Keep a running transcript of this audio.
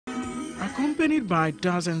Accompanied by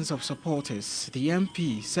dozens of supporters, the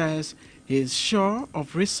MP says he is sure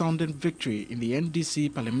of resounding victory in the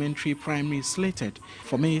NDC parliamentary primary slated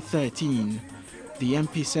for May 13. The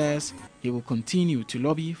MP says he will continue to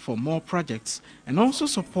lobby for more projects and also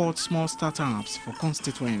support small startups for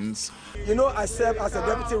constituents. You know, I serve as a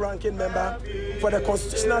deputy ranking member for the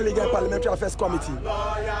Constitutional, Legal and Parliamentary Affairs Committee,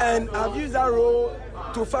 and I've used that role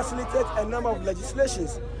to facilitate a number of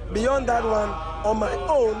legislations. Beyond that one, on my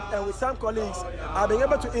own and with some colleagues, I've been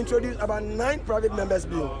able to introduce about 9 private members'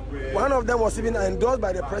 bills. One of them was even endorsed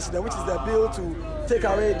by the president, which is the bill to take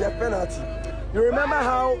away death penalty. You remember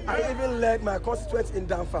how I even led my constituents in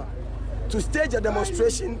Danfa to stage a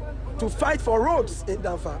demonstration to fight for roads in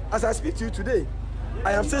Danfa. As I speak to you today,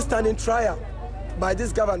 I am still standing trial by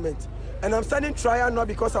this government. And I'm standing trial not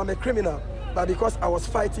because I'm a criminal, but because I was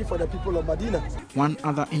fighting for the people of Madina. One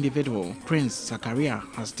other individual, Prince-Xavier,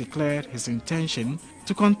 has declared his intention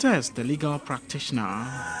to contest the legal practitioner.